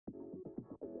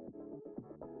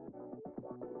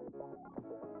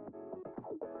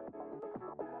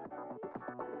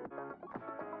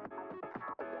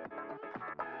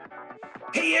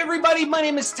Hey everybody, my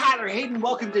name is Tyler Hayden.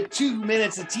 Welcome to 2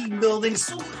 Minutes of Team Building.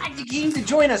 So glad you came to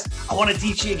join us. I want to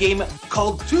teach you a game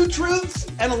called Two Truths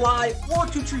and a Lie, or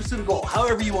Two Truths and a Goal,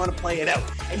 however you want to play it out.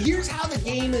 And here's how the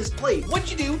game is played. What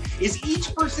you do is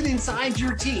each person inside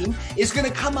your team is going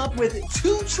to come up with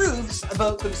two truths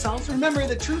about themselves. Remember,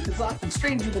 the truth is often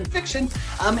stranger than fiction.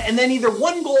 And then either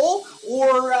one goal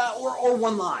or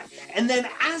one lie. And then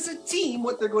as a team,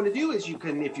 what they're going to do is you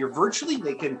can, if you're virtually,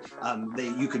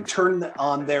 you can turn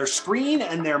on their screen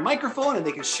and their microphone and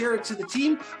they can share it to the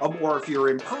team. Or if you're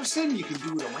in person, you can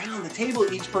do it around the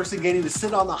table, each person getting to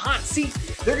sit on the hot seat.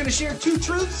 They're going to share two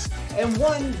truths and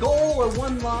one goal or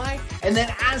one lie. And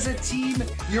then as a team,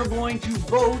 you're going to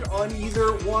vote on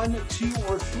either 1, 2,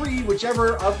 or 3,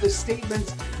 whichever of the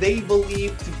statements they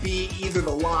believe to be either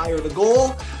the lie or the goal,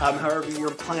 however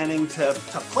you're planning to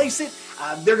place it.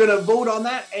 They're going to vote on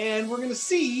that, and we're going to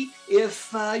see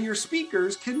if your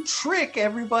speakers can trick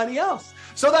everybody else.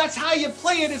 So that's how you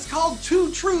play it. It's called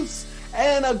Two Truths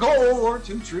and a Goal, or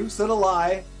Two Truths and a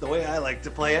Lie, the way I like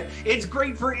to play it. It's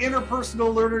great for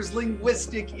interpersonal learners,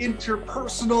 linguistic,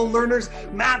 interpersonal learners,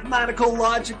 mathematical,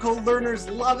 logical learners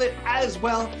love it, as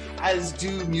well as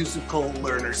do musical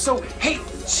learners. So, hey,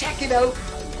 check it out.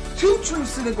 Two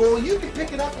Truths and a Goal. You can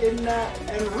pick it up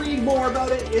and read more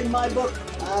about it in my book,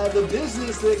 The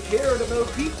Business That Cared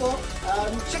About People.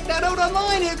 Check that out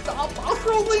online. I'll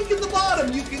throw a link in the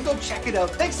bottom. You can go check it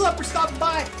out. Thanks a lot for stopping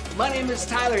by. My name is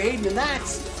Tyler Hayden, and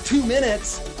that's 2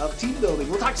 Minutes of Team Building.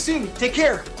 We'll talk soon. Take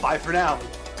care. Bye for now.